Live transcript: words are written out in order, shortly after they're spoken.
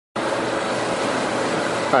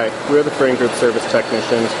Hi, we are the Frain Group service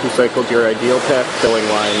technicians who cycled your Ideal-Pak filling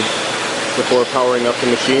line. Before powering up the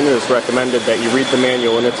machine, it is recommended that you read the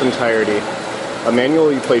manual in its entirety. A manual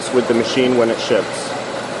you place with the machine when it ships.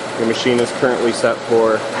 Your machine is currently set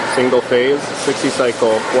for single phase, 60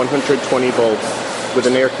 cycle, 120 volts with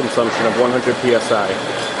an air consumption of 100 psi.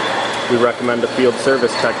 We recommend a field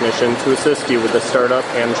service technician to assist you with the startup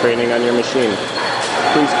and training on your machine.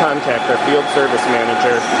 Please contact our field service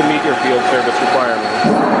manager to meet your field service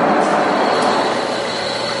requirements.